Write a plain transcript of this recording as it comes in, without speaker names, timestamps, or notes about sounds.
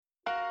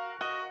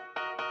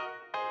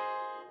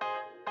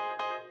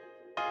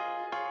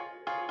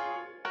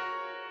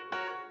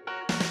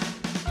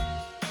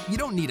You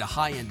don't need a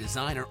high-end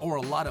designer or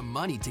a lot of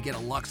money to get a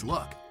luxe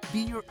look. Be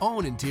your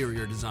own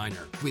interior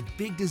designer with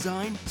big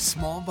design,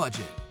 small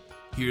budget.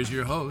 Here's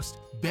your host,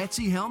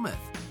 Betsy Helmuth.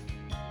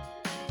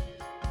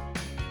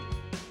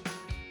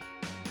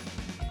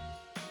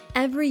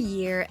 Every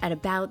year at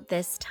about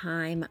this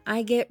time,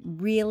 I get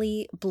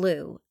really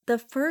blue. The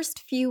first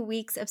few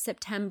weeks of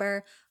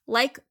September,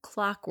 like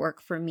clockwork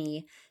for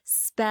me,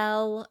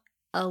 spell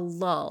a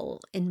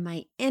lull in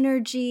my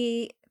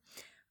energy,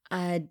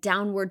 a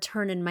downward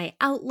turn in my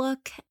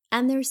outlook,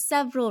 and there's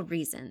several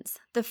reasons.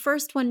 The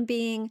first one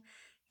being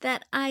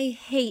that I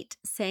hate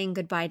saying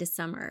goodbye to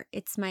summer.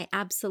 It's my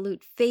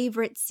absolute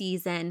favorite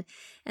season,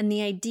 and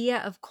the idea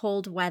of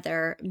cold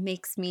weather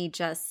makes me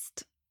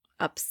just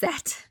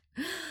upset.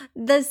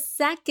 The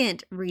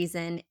second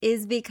reason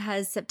is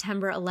because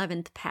September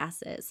 11th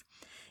passes.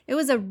 It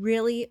was a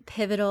really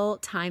pivotal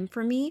time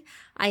for me.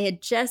 I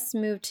had just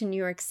moved to New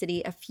York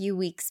City a few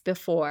weeks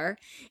before,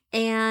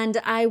 and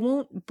I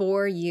won't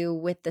bore you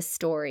with the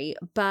story,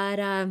 but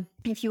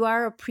if you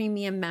are a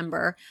premium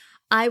member,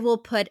 I will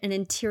put an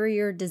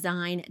interior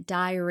design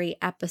diary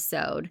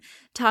episode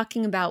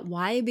talking about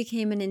why I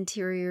became an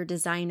interior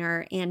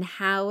designer and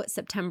how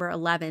September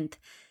 11th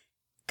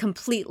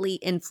completely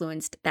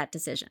influenced that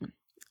decision.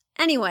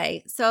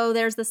 Anyway, so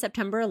there's the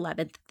September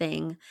 11th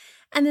thing.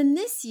 And then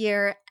this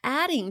year,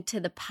 adding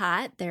to the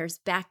pot, there's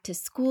back to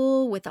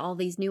school with all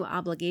these new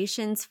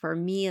obligations for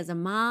me as a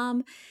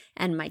mom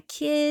and my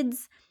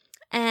kids.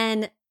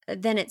 And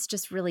then it's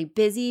just really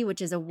busy, which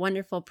is a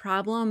wonderful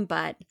problem,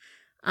 but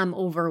I'm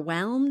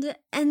overwhelmed.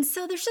 And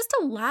so there's just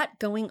a lot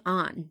going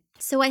on.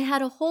 So I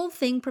had a whole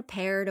thing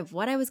prepared of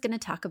what I was going to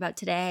talk about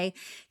today.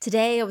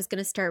 Today, I was going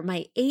to start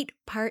my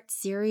 8-part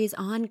series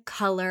on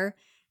color,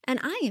 and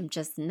I am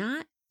just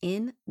not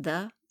in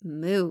the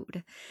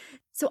mood.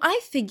 So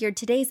I figured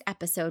today's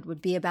episode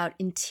would be about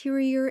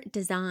interior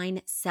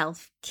design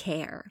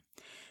self-care,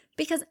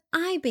 because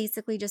I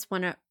basically just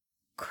want to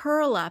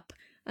curl up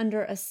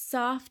under a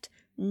soft,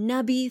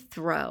 nubby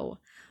throw,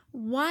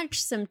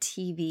 watch some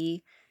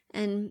TV,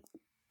 and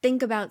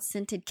think about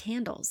scented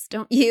candles,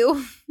 don't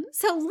you?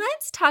 So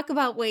let's talk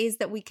about ways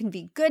that we can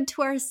be good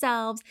to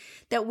ourselves,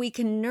 that we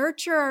can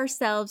nurture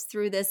ourselves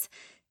through this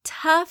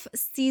tough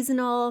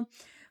seasonal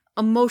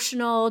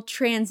emotional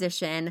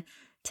transition.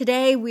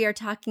 Today, we are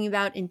talking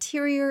about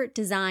interior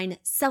design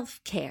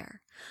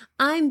self-care.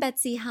 I'm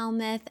Betsy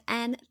Helmuth,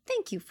 and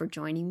thank you for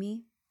joining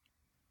me.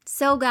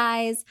 So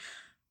guys,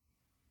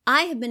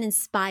 I have been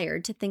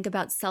inspired to think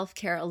about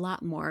self-care a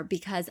lot more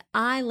because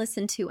I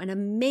listen to an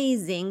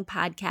amazing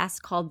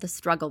podcast called The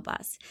Struggle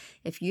Bus.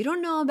 If you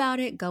don't know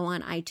about it, go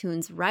on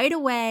iTunes right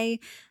away,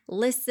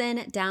 listen,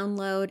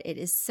 download. It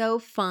is so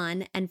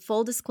fun. And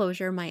full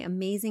disclosure, my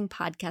amazing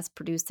podcast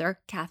producer,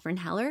 Catherine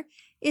Heller,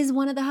 is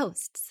one of the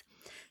hosts.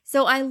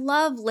 So I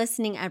love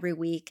listening every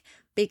week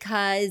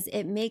because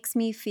it makes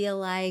me feel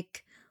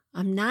like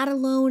I'm not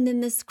alone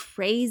in this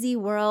crazy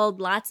world.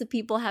 Lots of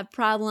people have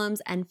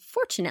problems, and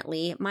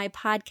fortunately, my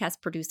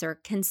podcast producer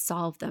can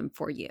solve them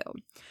for you.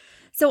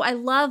 So I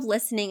love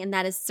listening, and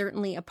that is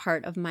certainly a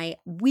part of my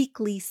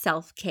weekly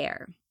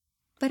self-care.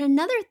 But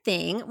another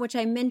thing, which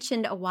I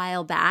mentioned a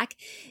while back,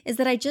 is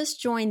that I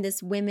just joined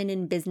this women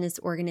in business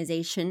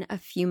organization a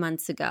few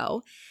months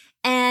ago,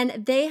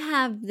 and they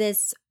have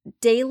this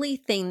daily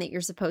thing that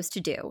you're supposed to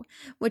do,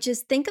 which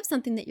is think of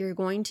something that you're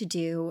going to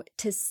do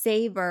to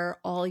savor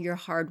all your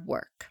hard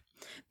work.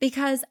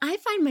 Because I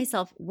find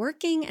myself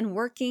working and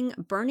working,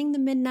 burning the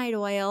midnight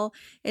oil.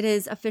 It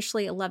is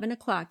officially 11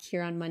 o'clock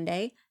here on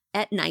Monday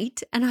at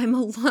night, and I'm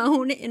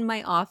alone in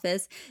my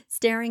office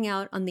staring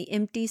out on the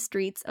empty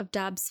streets of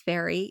Dobbs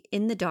Ferry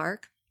in the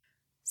dark.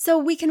 So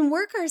we can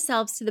work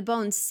ourselves to the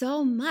bone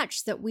so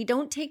much that we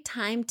don't take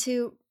time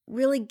to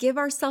really give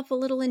ourselves a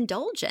little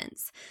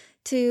indulgence,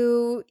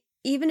 to,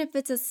 even if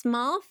it's a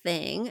small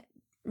thing,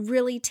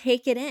 really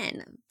take it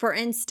in. For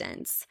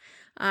instance,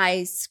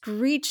 I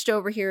screeched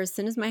over here as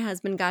soon as my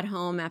husband got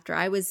home after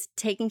I was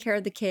taking care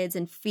of the kids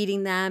and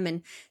feeding them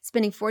and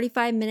spending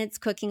 45 minutes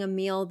cooking a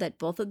meal that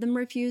both of them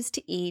refused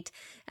to eat,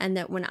 and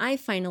that when I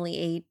finally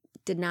ate,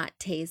 did not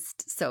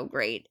taste so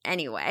great.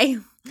 Anyway,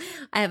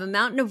 I have a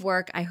mountain of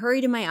work. I hurry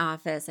to my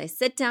office. I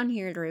sit down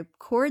here to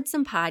record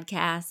some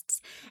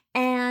podcasts,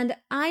 and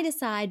I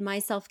decide my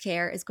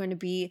self-care is going to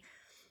be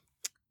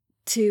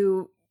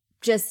to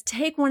just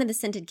take one of the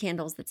scented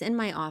candles that's in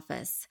my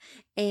office,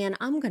 and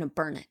I'm going to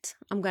burn it.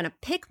 I'm going to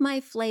pick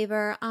my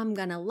flavor. I'm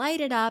going to light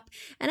it up,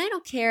 and I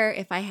don't care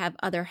if I have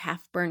other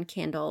half-burned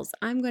candles.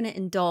 I'm going to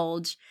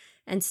indulge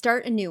and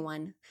start a new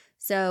one.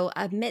 So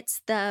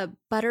amidst the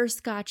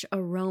butterscotch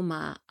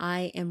aroma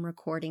I am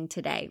recording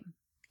today.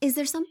 Is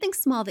there something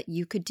small that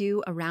you could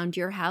do around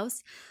your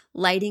house?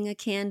 Lighting a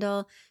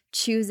candle,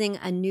 choosing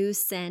a new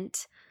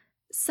scent,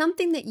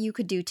 Something that you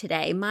could do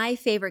today. My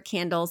favorite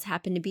candles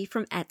happen to be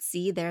from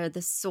Etsy. They're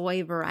the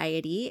soy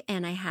variety,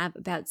 and I have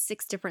about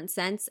 6 different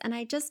scents, and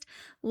I just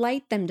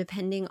light them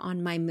depending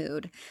on my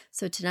mood.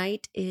 So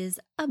tonight is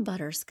a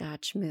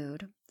butterscotch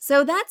mood.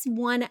 So that's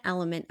one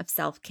element of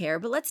self-care,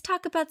 but let's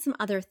talk about some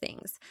other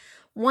things.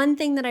 One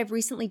thing that I've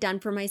recently done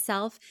for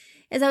myself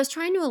is I was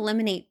trying to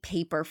eliminate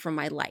paper from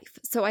my life.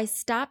 So I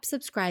stopped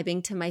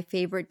subscribing to my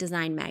favorite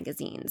design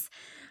magazines,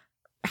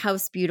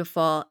 House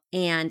Beautiful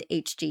and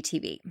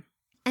HGTV.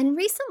 And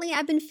recently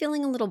I've been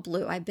feeling a little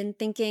blue. I've been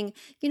thinking,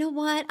 you know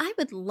what? I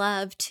would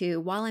love to,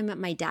 while I'm at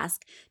my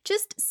desk,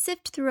 just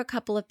sift through a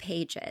couple of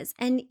pages.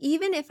 And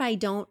even if I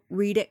don't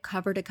read it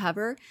cover to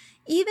cover,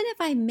 even if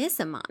I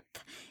miss a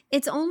month,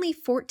 it's only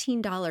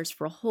 $14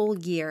 for a whole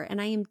year. And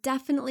I am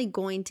definitely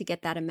going to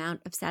get that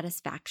amount of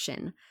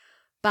satisfaction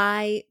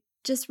by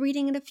just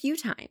reading it a few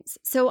times.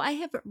 So I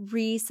have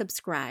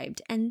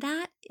resubscribed, and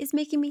that is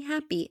making me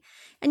happy.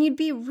 And you'd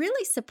be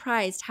really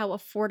surprised how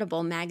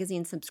affordable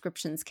magazine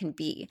subscriptions can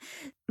be.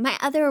 My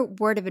other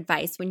word of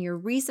advice when you're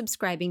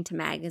resubscribing to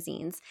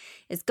magazines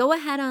is go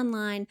ahead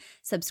online,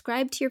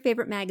 subscribe to your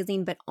favorite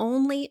magazine, but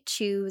only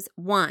choose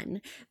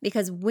one,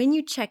 because when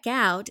you check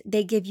out,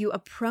 they give you a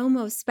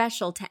promo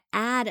special to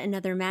add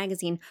another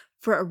magazine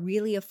for a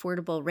really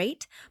affordable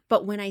rate.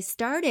 But when I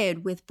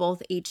started with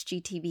both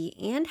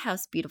HGTV and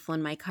House Beautiful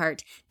in my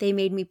cart, they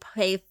made me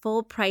pay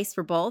full price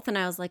for both. And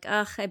I was like,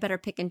 ugh, I better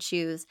pick and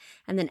choose.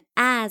 And then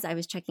as I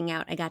was checking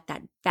out, I got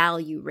that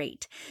value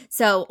rate.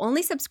 So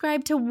only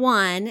subscribe to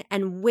one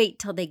and wait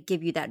till they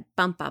give you that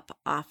bump up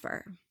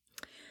offer.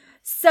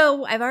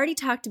 So I've already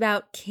talked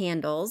about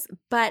candles,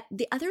 but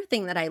the other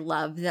thing that I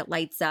love that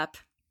lights up,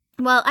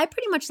 well, I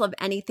pretty much love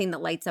anything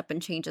that lights up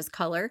and changes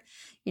color.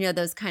 You know,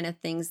 those kind of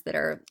things that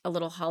are a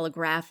little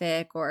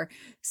holographic or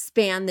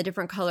span the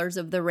different colors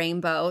of the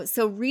rainbow.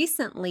 So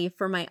recently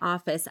for my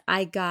office,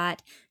 I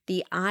got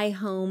the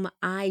iHome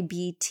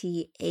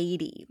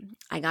IBT80.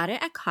 I got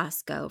it at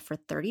Costco for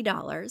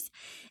 $30,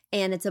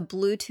 and it's a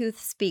Bluetooth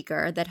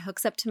speaker that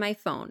hooks up to my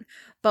phone.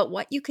 But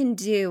what you can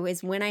do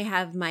is when I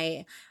have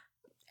my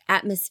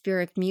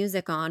atmospheric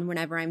music on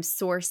whenever I'm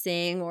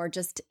sourcing or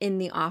just in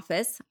the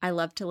office. I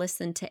love to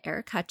listen to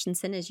Eric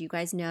Hutchinson, as you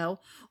guys know,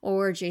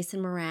 or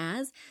Jason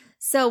Mraz.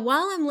 So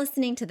while I'm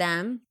listening to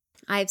them,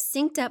 I've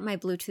synced up my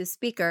Bluetooth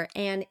speaker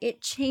and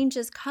it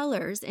changes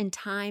colors in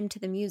time to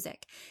the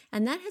music.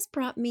 And that has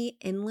brought me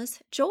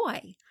endless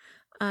joy.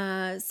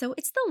 So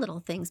it's the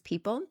little things,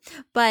 people.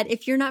 But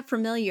if you're not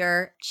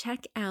familiar,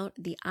 check out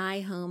the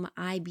iHome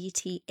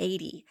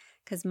IBT80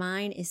 because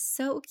mine is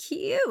so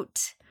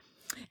cute.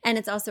 And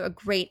it's also a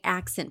great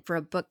accent for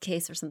a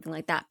bookcase or something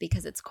like that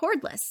because it's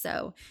cordless.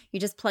 So you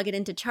just plug it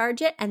in to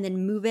charge it and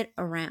then move it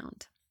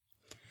around.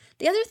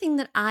 The other thing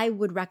that I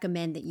would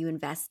recommend that you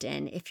invest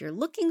in if you're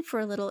looking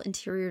for a little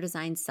interior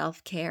design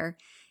self-care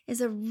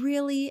is a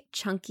really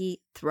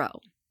chunky throw.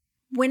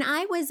 When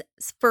I was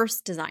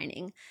first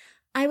designing,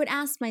 I would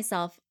ask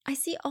myself, I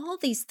see all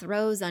these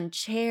throws on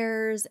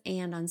chairs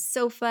and on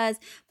sofas,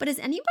 but is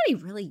anybody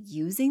really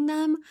using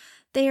them?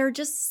 They are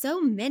just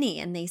so many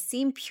and they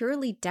seem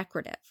purely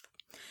decorative.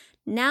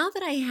 Now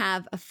that I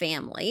have a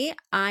family,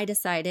 I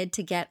decided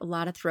to get a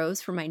lot of throws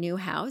for my new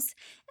house,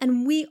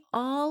 and we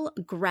all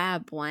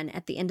grab one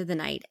at the end of the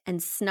night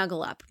and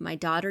snuggle up. My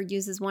daughter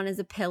uses one as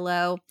a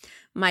pillow.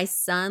 My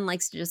son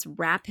likes to just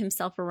wrap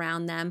himself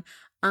around them.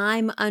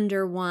 I'm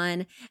under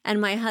one, and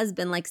my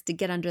husband likes to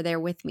get under there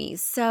with me.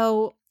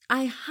 So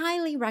I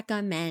highly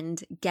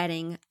recommend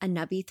getting a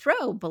nubby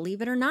throw.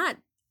 Believe it or not,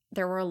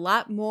 there were a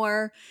lot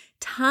more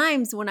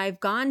times when I've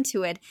gone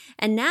to it.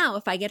 And now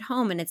if I get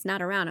home and it's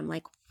not around, I'm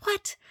like,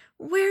 what?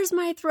 Where's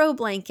my throw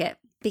blanket?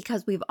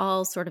 Because we've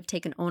all sort of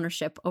taken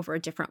ownership over a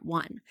different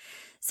one.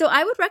 So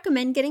I would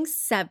recommend getting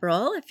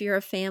several if you're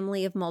a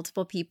family of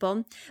multiple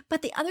people.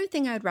 But the other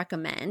thing I would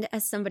recommend,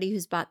 as somebody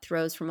who's bought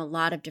throws from a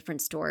lot of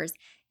different stores,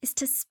 is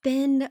to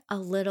spend a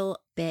little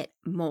bit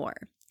more.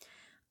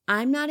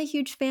 I'm not a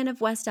huge fan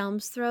of West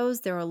Elm's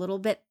throws. They're a little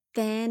bit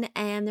thin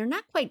and they're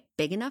not quite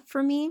big enough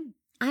for me.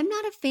 I'm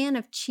not a fan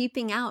of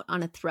cheaping out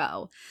on a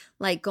throw,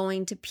 like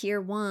going to Pier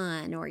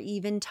 1 or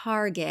even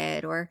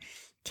Target or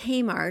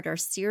Kmart or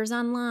Sears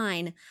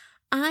Online.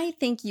 I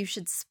think you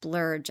should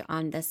splurge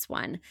on this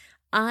one.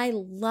 I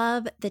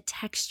love the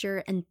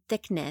texture and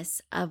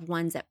thickness of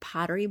ones at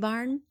Pottery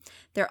Barn.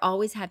 They're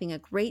always having a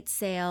great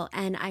sale,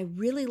 and I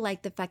really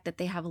like the fact that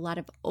they have a lot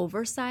of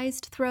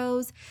oversized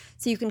throws,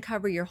 so you can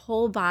cover your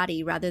whole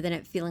body rather than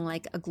it feeling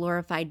like a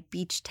glorified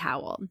beach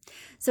towel.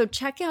 So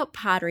check out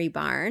Pottery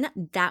Barn.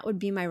 That would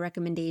be my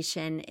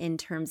recommendation in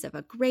terms of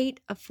a great,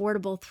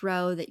 affordable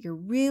throw that you're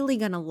really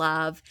going to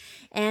love,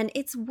 and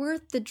it's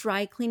worth the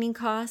dry cleaning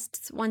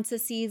costs once a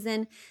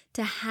season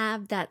to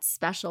have that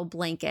special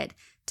blanket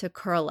to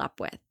curl up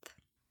with.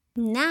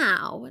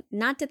 Now,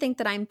 not to think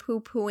that I'm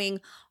poo-pooing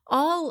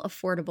all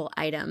affordable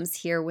items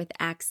here with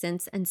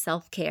accents and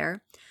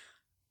self-care,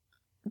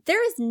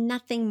 there is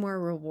nothing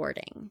more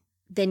rewarding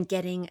than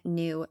getting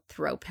new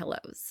throw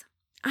pillows.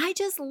 I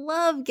just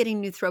love getting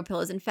new throw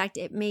pillows. In fact,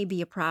 it may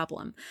be a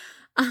problem.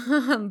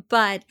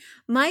 But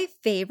my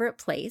favorite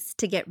place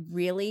to get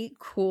really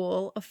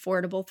cool,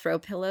 affordable throw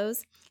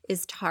pillows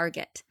is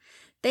Target.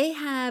 They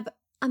have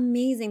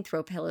amazing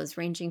throw pillows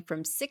ranging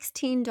from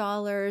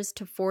 $16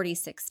 to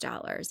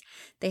 $46.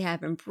 They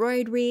have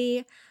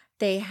embroidery.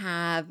 They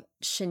have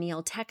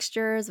chenille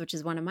textures, which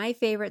is one of my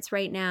favorites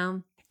right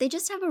now. They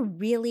just have a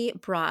really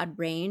broad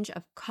range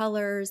of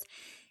colors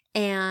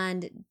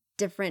and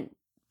different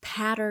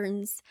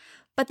patterns.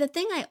 But the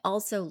thing I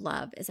also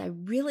love is I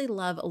really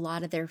love a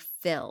lot of their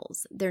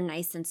fills. They're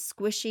nice and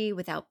squishy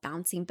without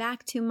bouncing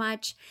back too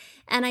much.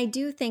 And I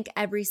do think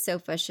every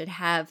sofa should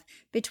have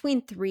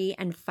between 3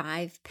 and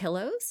 5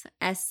 pillows.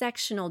 A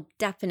sectional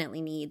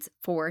definitely needs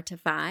 4 to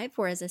 5,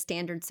 whereas a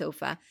standard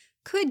sofa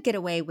could get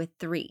away with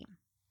 3.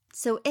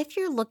 So if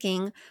you're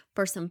looking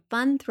for some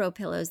fun throw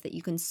pillows that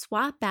you can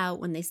swap out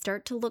when they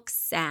start to look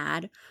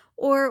sad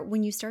or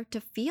when you start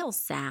to feel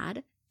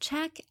sad,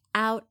 check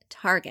out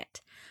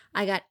Target.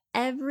 I got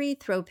every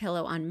throw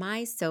pillow on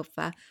my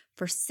sofa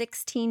for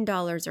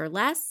 $16 or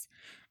less.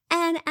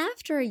 And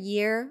after a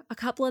year, a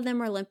couple of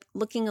them are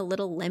looking a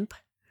little limp.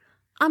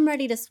 I'm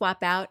ready to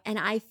swap out and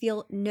I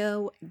feel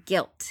no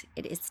guilt.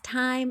 It is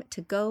time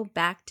to go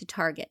back to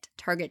Target,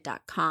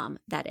 target.com,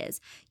 that is.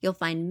 You'll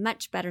find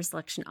much better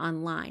selection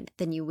online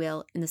than you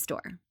will in the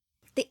store.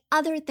 The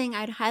other thing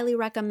I'd highly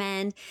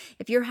recommend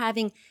if you're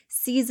having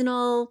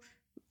seasonal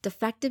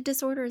defective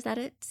disorder, is that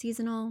it?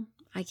 Seasonal?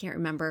 I can't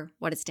remember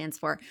what it stands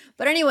for.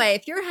 But anyway,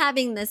 if you're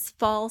having this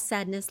fall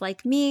sadness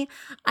like me,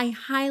 I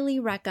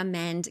highly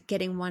recommend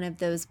getting one of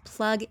those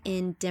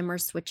plug-in dimmer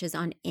switches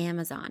on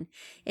Amazon.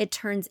 It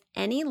turns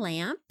any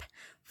lamp,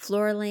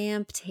 floor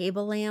lamp,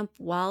 table lamp,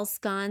 wall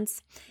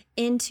sconce,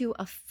 into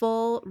a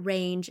full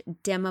range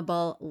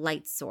dimmable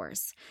light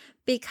source.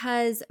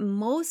 Because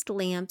most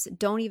lamps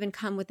don't even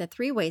come with a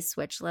 3-way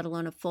switch, let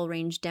alone a full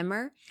range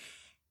dimmer.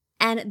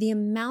 And the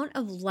amount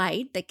of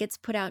light that gets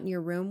put out in your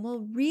room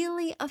will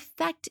really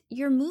affect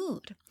your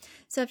mood.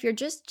 So if you're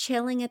just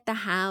chilling at the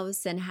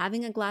house and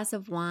having a glass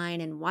of wine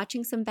and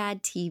watching some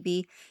bad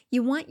TV,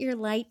 you want your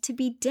light to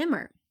be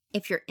dimmer.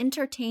 If you're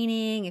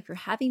entertaining, if you're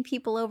having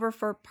people over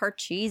for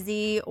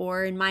Parcheesi,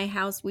 or in my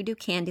house, we do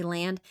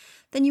Candyland,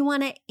 then you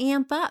want to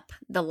amp up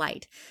the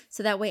light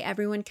so that way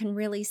everyone can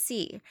really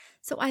see.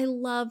 So I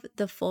love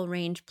the full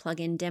range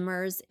plug-in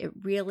dimmers. It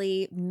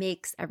really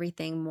makes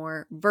everything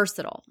more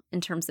versatile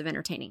in terms of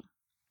entertaining.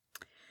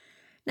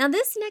 Now,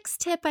 this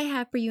next tip I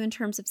have for you in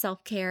terms of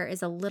self-care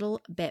is a little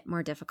bit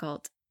more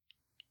difficult,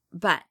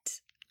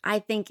 but I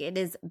think it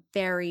is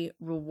very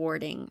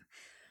rewarding.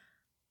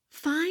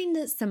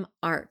 Find some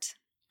art.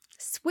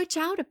 Switch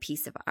out a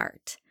piece of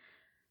art.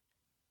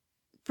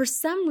 For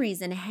some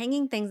reason,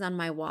 hanging things on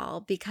my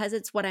wall, because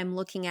it's what I'm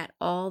looking at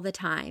all the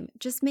time,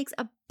 just makes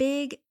a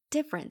big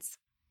difference.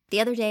 The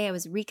other day, I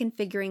was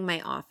reconfiguring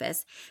my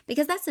office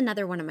because that's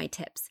another one of my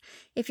tips.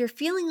 If you're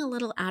feeling a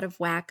little out of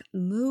whack,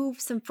 move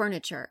some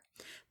furniture.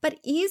 But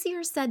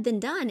easier said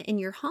than done in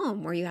your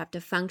home where you have to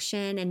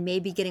function, and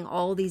maybe getting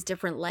all these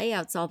different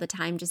layouts all the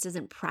time just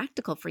isn't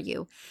practical for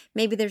you.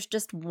 Maybe there's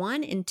just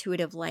one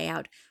intuitive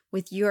layout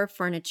with your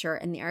furniture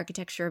and the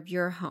architecture of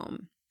your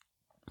home.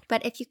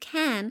 But if you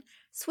can,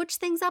 switch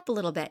things up a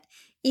little bit,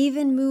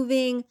 even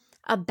moving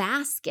a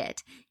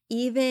basket.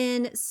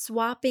 Even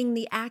swapping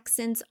the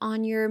accents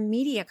on your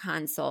media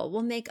console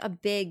will make a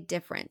big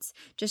difference.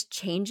 Just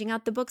changing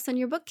out the books on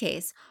your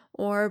bookcase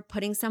or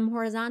putting some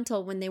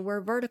horizontal when they were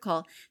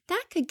vertical,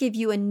 that could give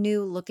you a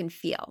new look and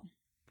feel.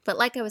 But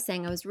like I was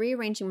saying, I was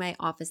rearranging my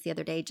office the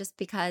other day just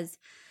because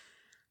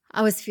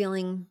I was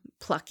feeling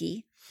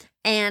plucky.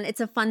 And it's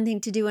a fun thing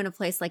to do in a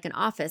place like an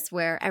office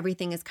where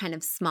everything is kind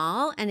of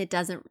small and it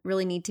doesn't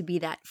really need to be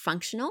that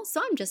functional.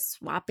 So I'm just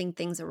swapping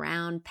things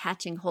around,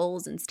 patching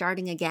holes and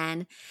starting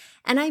again.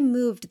 And I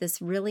moved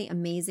this really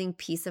amazing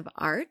piece of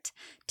art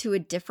to a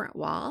different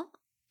wall,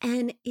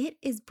 and it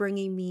is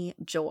bringing me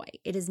joy.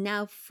 It is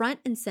now front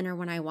and center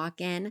when I walk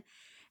in,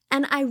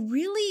 and I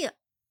really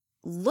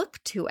look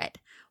to it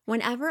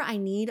whenever I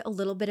need a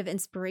little bit of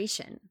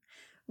inspiration.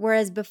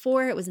 Whereas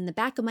before it was in the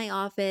back of my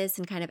office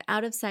and kind of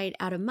out of sight,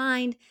 out of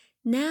mind,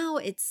 now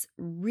it's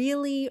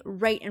really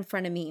right in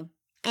front of me.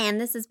 And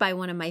this is by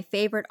one of my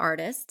favorite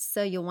artists,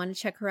 so you'll want to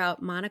check her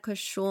out, Monica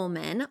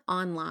Schulman,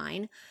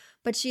 online.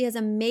 But she has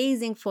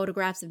amazing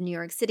photographs of New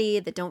York City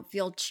that don't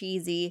feel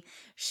cheesy.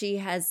 She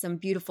has some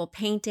beautiful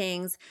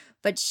paintings,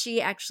 but she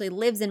actually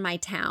lives in my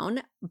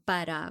town.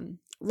 But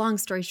long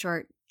story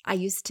short, I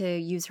used to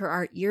use her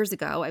art years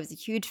ago. I was a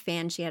huge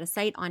fan. She had a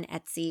site on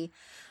Etsy.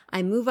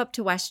 I moved up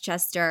to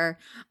Westchester.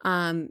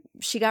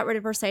 She got rid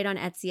of her site on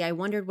Etsy. I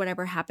wondered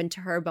whatever happened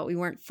to her, but we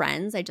weren't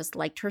friends. I just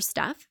liked her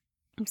stuff.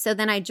 So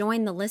then I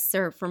joined the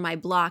listserv for my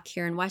block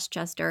here in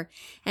Westchester,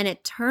 and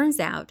it turns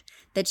out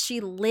that she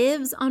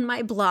lives on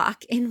my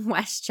block in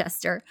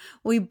Westchester.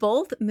 We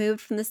both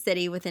moved from the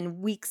city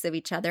within weeks of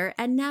each other,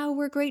 and now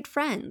we're great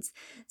friends.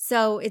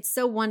 So it's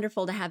so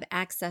wonderful to have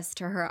access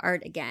to her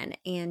art again,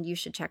 and you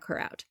should check her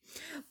out.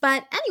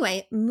 But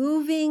anyway,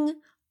 moving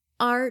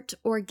art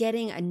or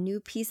getting a new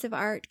piece of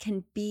art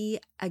can be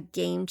a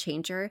game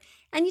changer,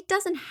 and it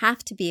doesn't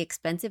have to be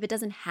expensive. It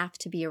doesn't have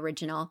to be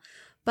original,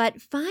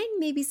 but find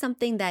maybe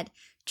something that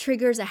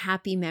triggers a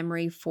happy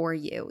memory for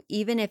you,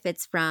 even if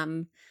it's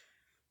from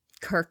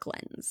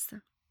Kirkland's.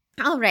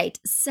 All right,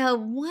 so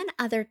one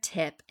other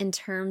tip in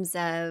terms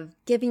of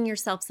giving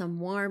yourself some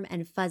warm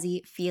and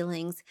fuzzy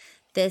feelings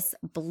this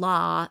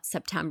blah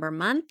September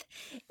month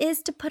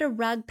is to put a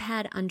rug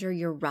pad under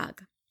your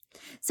rug.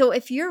 So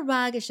if your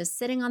rug is just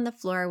sitting on the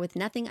floor with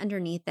nothing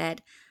underneath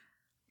it,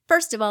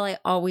 first of all, I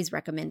always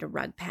recommend a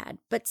rug pad.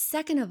 But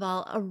second of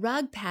all, a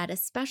rug pad,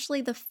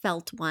 especially the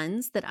felt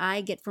ones that I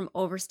get from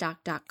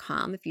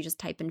overstock.com, if you just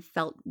type in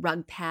felt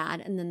rug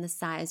pad and then the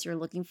size you're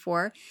looking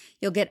for,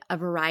 you'll get a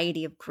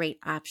variety of great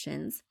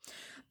options.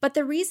 But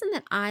the reason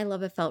that I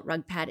love a felt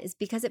rug pad is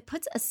because it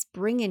puts a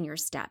spring in your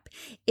step.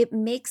 It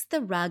makes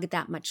the rug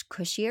that much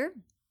cushier.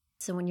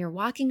 So when you're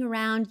walking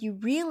around, you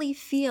really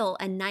feel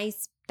a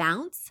nice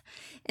bounce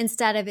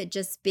instead of it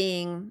just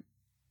being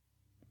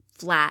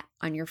flat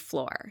on your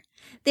floor.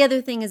 The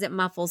other thing is it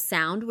muffles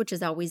sound, which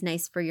is always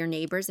nice for your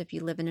neighbors if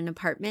you live in an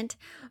apartment.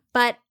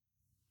 But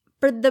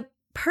for the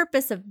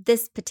purpose of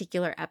this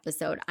particular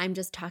episode, I'm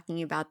just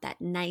talking about that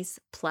nice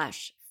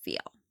plush feel.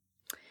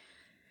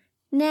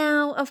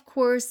 Now, of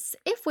course,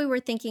 if we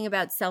were thinking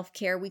about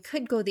self-care, we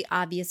could go the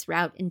obvious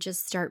route and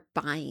just start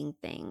buying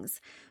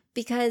things,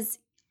 because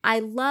I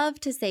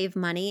love to save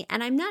money,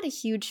 and I'm not a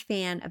huge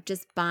fan of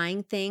just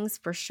buying things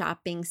for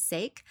shopping's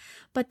sake,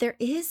 but there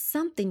is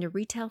something to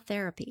retail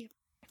therapy.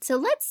 So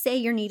let's say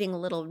you're needing a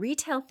little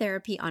retail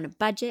therapy on a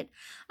budget.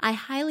 I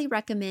highly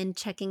recommend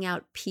checking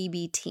out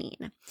PB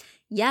Teen.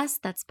 Yes,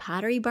 that's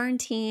Pottery Barn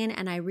Teen,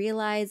 and I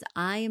realize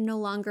I am no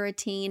longer a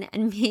teen,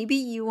 and maybe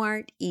you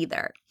aren't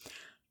either.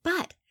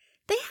 But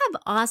they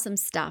have awesome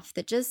stuff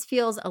that just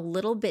feels a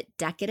little bit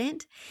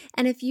decadent,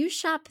 and if you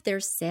shop their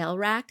sale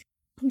rack,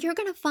 you're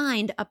going to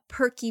find a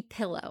perky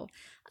pillow,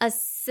 a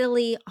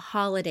silly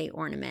holiday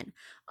ornament,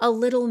 a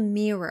little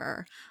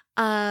mirror,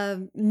 a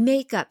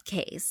makeup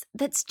case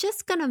that's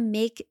just going to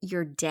make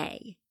your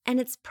day. And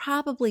it's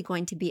probably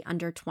going to be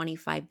under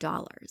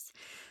 $25.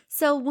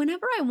 So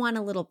whenever I want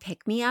a little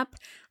pick-me-up,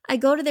 I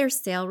go to their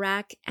sale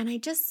rack and I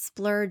just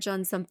splurge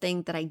on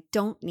something that I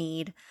don't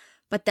need,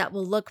 but that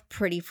will look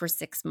pretty for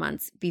 6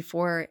 months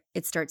before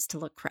it starts to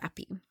look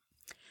crappy.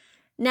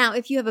 Now,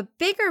 if you have a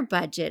bigger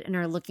budget and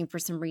are looking for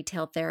some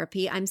retail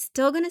therapy, I'm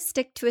still going to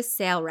stick to a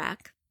sale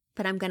rack,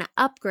 but I'm going to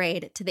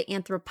upgrade to the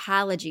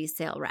Anthropologie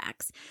sale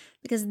racks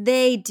because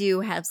they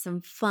do have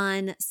some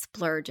fun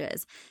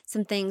splurges,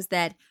 some things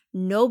that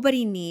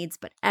nobody needs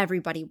but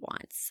everybody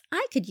wants.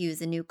 I could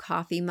use a new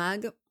coffee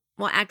mug.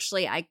 Well,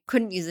 actually, I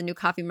couldn't use a new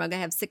coffee mug. I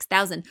have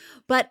 6,000,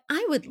 but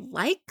I would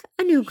like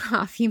a new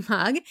coffee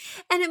mug,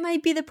 and it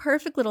might be the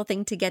perfect little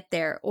thing to get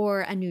there,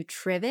 or a new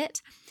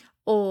trivet,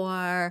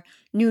 or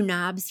new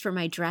knobs for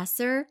my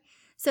dresser.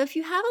 So if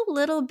you have a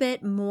little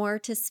bit more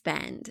to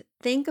spend,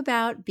 think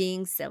about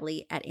being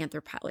silly at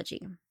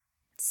Anthropologie.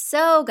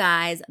 So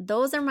guys,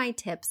 those are my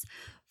tips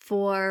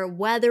for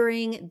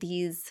weathering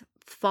these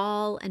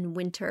fall and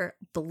winter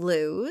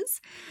blues.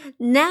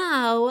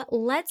 Now,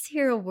 let's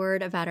hear a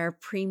word about our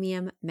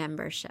premium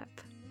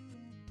membership.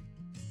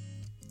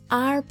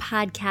 Our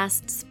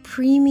podcast's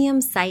premium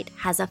site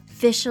has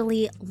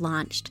officially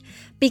launched.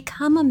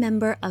 Become a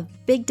member of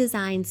Big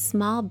Design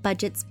Small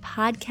Budget's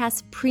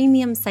podcast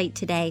premium site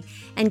today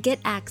and get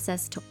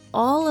access to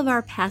all of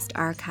our past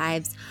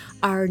archives,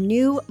 our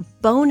new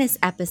bonus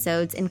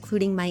episodes,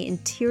 including my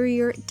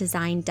interior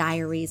design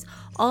diaries,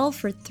 all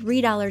for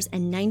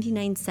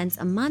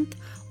 $3.99 a month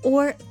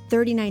or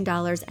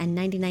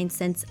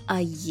 $39.99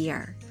 a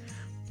year.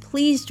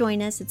 Please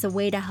join us. It's a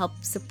way to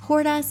help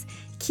support us,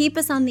 keep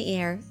us on the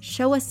air,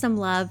 show us some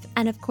love,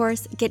 and of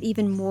course, get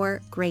even more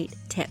great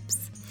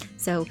tips.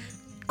 So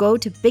go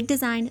to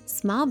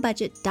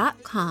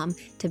bigdesignsmallbudget.com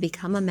to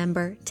become a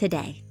member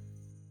today.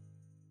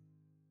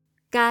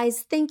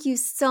 Guys, thank you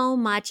so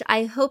much.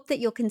 I hope that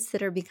you'll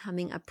consider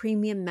becoming a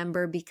premium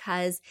member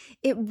because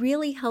it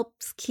really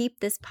helps keep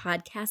this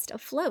podcast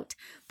afloat.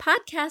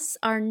 Podcasts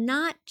are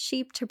not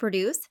cheap to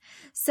produce,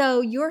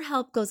 so your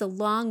help goes a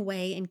long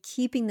way in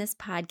keeping this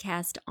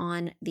podcast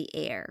on the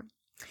air.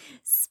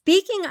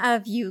 Speaking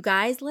of you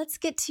guys, let's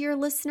get to your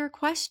listener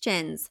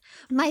questions.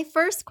 My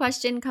first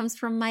question comes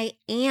from my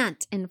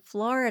aunt in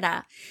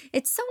Florida.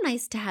 It's so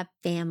nice to have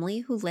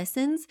family who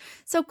listens.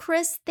 So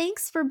Chris,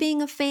 thanks for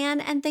being a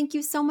fan and thank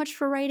you so much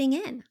for writing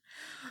in.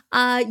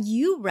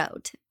 You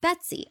wrote,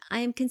 Betsy, I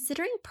am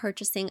considering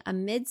purchasing a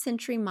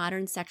mid-century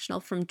modern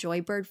sectional from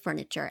Joybird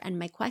Furniture, and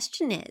my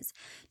question is,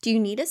 do you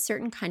need a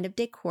certain kind of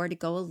decor to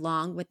go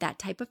along with that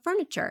type of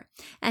furniture?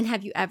 And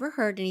have you ever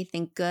heard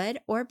anything good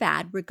or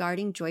bad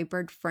regarding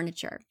Joybird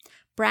Furniture?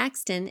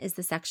 Braxton is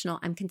the sectional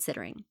I'm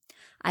considering.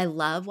 I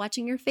love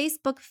watching your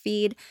Facebook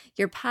feed,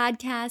 your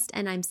podcast,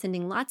 and I'm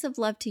sending lots of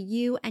love to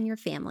you and your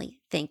family.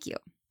 Thank you.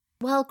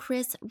 Well,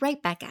 Chris, right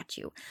back at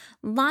you.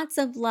 Lots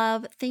of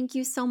love. Thank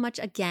you so much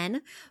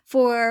again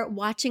for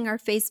watching our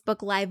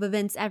Facebook Live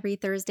events every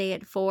Thursday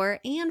at 4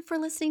 and for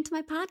listening to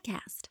my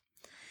podcast.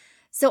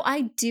 So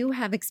I do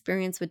have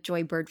experience with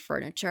Joybird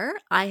furniture.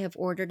 I have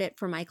ordered it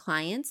for my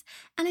clients,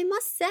 and I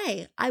must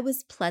say I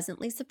was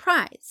pleasantly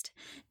surprised.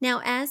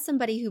 Now, as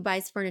somebody who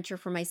buys furniture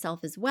for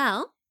myself as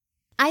well,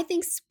 I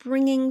think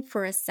springing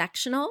for a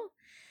sectional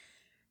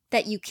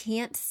that you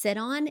can't sit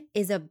on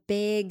is a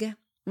big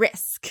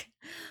risk.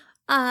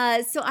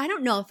 So I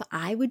don't know if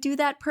I would do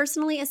that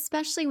personally,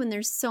 especially when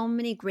there's so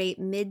many great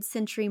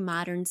mid-century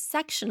modern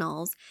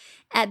sectionals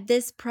at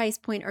this price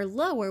point or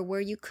lower where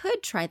you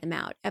could try them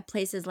out at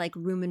places like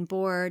Room and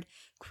Board,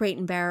 Crate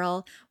and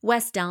Barrel.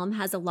 West Elm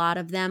has a lot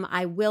of them.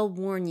 I will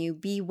warn you,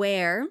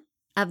 beware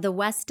of the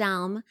West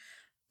Elm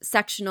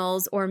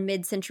sectionals or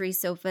mid-century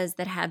sofas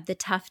that have the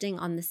tufting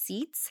on the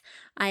seats.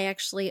 I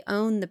actually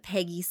own the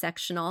Peggy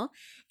sectional,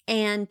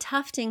 and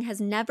tufting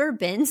has never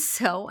been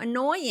so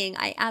annoying.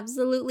 I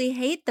absolutely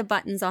hate the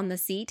buttons on the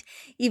seat,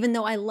 even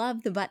though I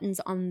love the buttons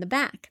on the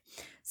back.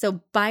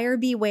 So buyer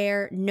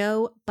beware,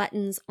 no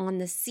buttons on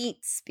the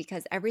seats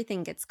because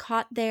everything gets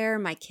caught there.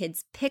 My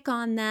kids pick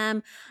on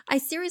them. I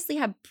seriously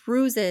have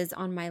bruises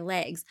on my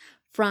legs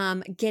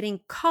from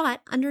getting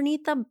caught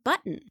underneath a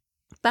button.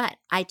 But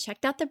I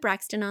checked out the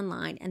Braxton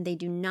online and they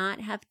do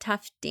not have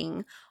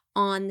tufting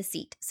on the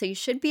seat. So you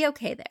should be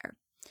okay there.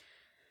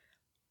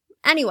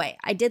 Anyway,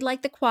 I did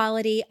like the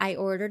quality. I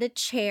ordered a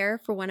chair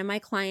for one of my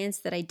clients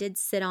that I did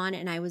sit on,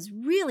 and I was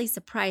really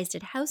surprised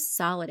at how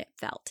solid it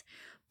felt.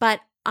 But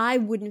I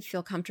wouldn't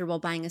feel comfortable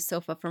buying a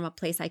sofa from a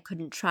place I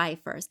couldn't try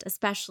first,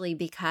 especially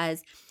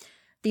because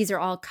these are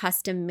all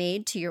custom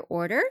made to your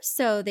order.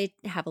 So they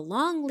have a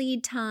long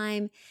lead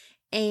time,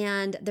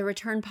 and the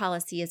return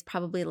policy is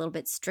probably a little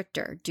bit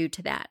stricter due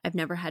to that. I've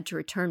never had to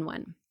return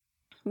one.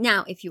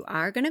 Now, if you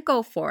are going to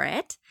go for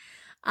it,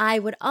 I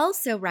would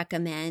also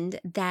recommend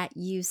that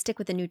you stick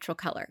with a neutral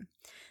color.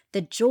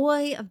 The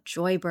joy of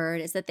Joybird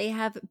is that they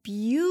have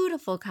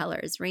beautiful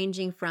colors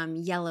ranging from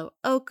yellow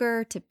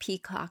ochre to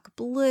peacock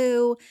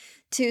blue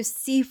to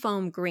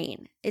seafoam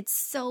green. It's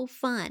so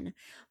fun,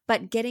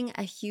 but getting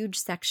a huge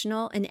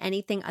sectional in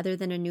anything other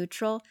than a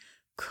neutral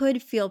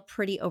could feel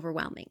pretty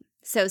overwhelming.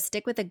 So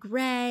stick with a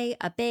gray,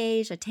 a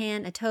beige, a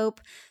tan, a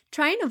taupe.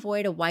 Try and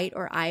avoid a white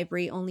or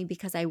ivory only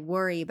because I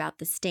worry about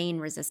the stain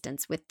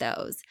resistance with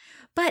those.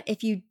 But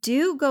if you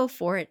do go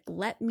for it,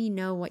 let me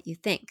know what you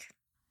think.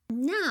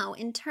 Now,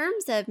 in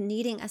terms of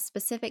needing a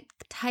specific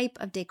type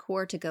of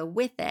decor to go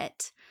with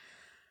it,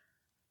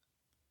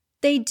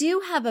 they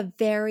do have a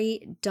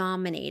very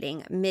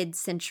dominating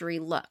mid-century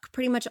look.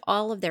 Pretty much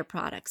all of their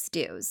products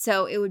do.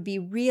 So it would be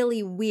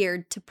really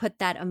weird to put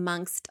that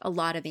amongst a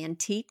lot of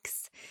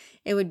antiques.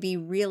 It would be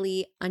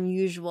really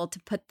unusual to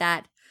put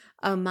that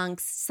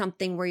amongst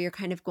something where you're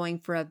kind of going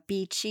for a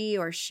beachy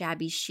or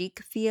shabby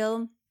chic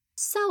feel.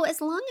 So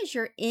as long as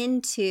you're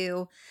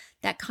into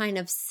that kind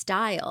of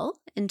style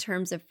in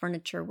terms of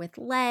furniture with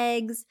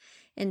legs,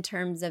 in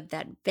terms of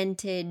that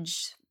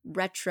vintage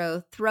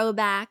retro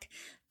throwback,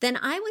 then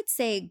I would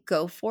say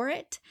go for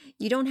it.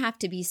 You don't have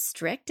to be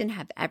strict and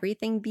have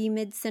everything be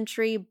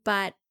mid-century,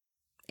 but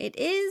it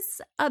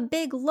is a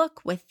big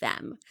look with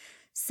them.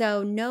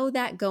 So know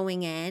that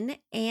going in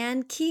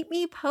and keep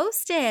me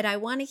posted. I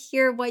want to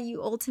hear what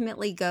you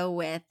ultimately go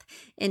with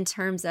in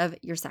terms of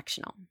your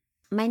sectional.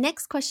 My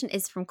next question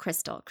is from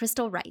Crystal.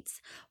 Crystal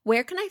writes,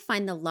 where can I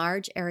find the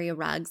large area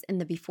rugs in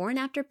the before and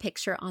after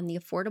picture on the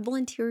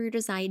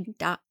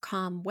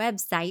affordableinteriordesign.com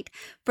website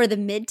for the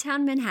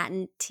Midtown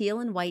Manhattan teal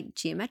and white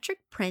geometric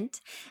print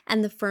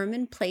and the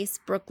Furman Place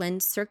Brooklyn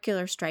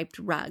circular striped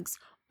rugs,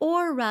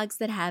 or rugs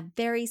that have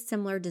very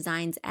similar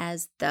designs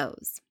as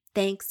those?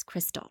 Thanks,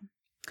 Crystal.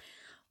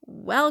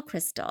 Well,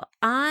 Crystal,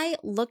 I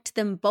looked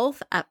them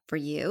both up for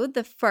you.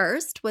 The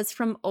first was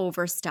from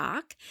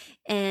Overstock,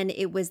 and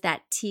it was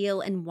that teal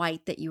and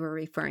white that you were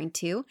referring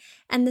to.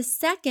 And the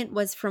second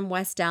was from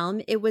West Elm.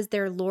 It was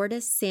their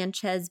Lourdes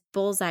Sanchez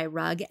bullseye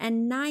rug,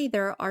 and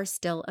neither are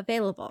still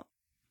available.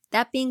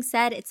 That being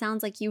said, it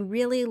sounds like you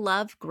really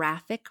love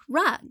graphic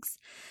rugs.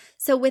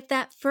 So with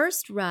that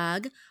first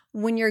rug,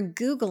 when you're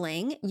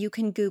Googling, you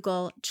can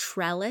Google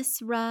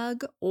trellis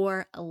rug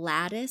or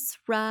lattice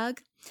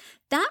rug.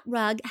 That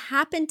rug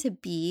happened to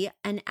be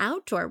an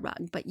outdoor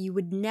rug, but you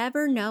would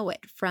never know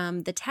it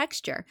from the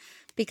texture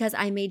because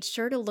I made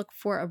sure to look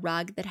for a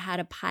rug that had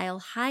a pile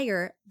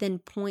higher than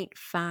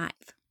 0.5.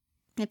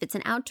 If it's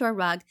an outdoor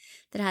rug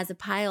that has a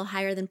pile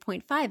higher than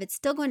 0.5, it's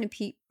still going to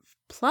be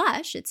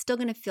plush, it's still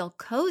going to feel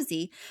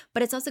cozy,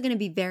 but it's also going to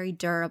be very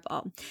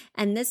durable.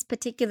 And this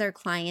particular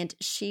client,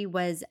 she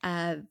was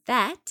a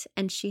vet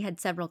and she had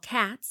several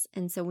cats,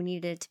 and so we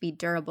needed it to be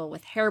durable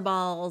with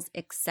hairballs,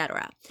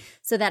 etc.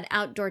 So that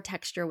outdoor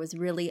texture was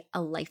really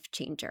a life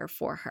changer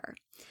for her.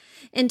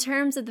 In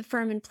terms of the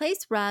Furman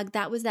Place rug,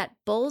 that was that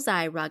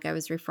bullseye rug I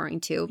was referring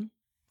to.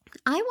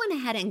 I went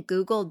ahead and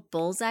Googled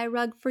bullseye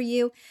rug for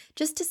you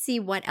just to see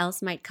what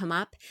else might come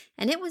up,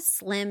 and it was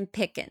slim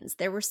pickings.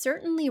 There were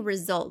certainly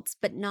results,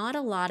 but not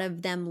a lot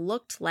of them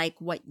looked like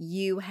what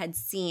you had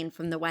seen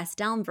from the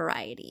West Elm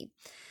variety.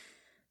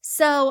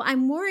 So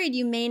I'm worried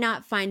you may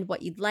not find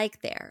what you'd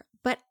like there,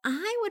 but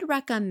I would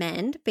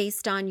recommend,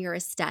 based on your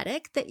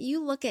aesthetic, that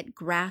you look at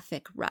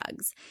graphic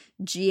rugs,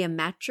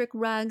 geometric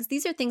rugs.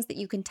 These are things that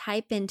you can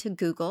type into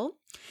Google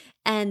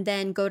and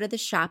then go to the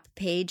shop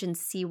page and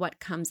see what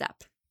comes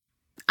up.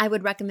 I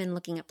would recommend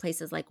looking at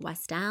places like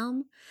West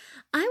Elm.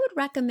 I would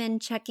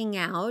recommend checking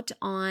out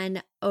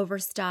on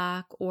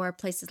Overstock or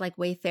places like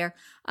Wayfair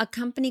a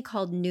company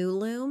called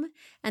Newloom,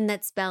 and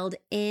that's spelled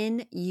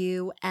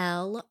Nulloom.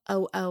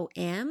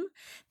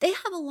 They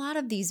have a lot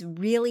of these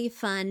really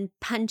fun,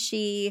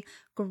 punchy,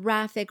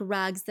 graphic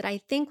rugs that I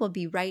think will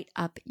be right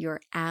up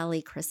your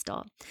alley,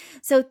 Crystal.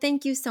 So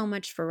thank you so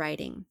much for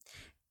writing.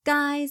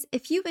 Guys,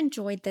 if you've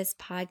enjoyed this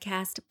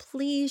podcast,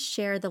 please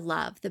share the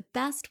love. The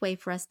best way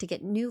for us to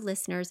get new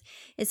listeners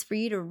is for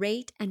you to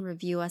rate and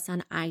review us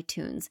on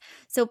iTunes.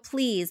 So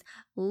please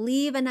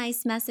leave a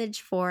nice message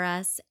for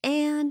us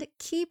and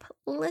keep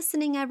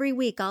listening every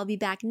week. I'll be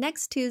back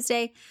next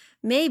Tuesday.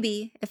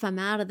 Maybe if I'm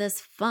out of this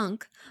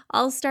funk,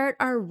 I'll start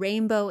our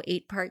Rainbow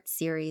 8-part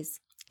series.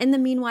 In the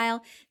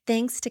meanwhile,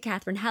 thanks to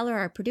Catherine Heller,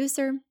 our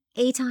producer,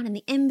 Aton and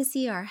the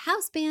Embassy, our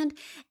house band,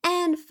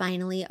 and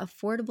finally,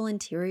 Affordable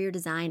Interior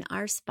Design,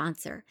 our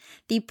sponsor,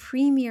 the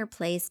premier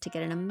place to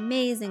get an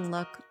amazing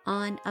look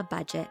on a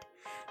budget.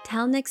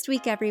 Till next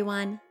week,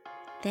 everyone.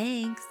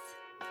 Thanks.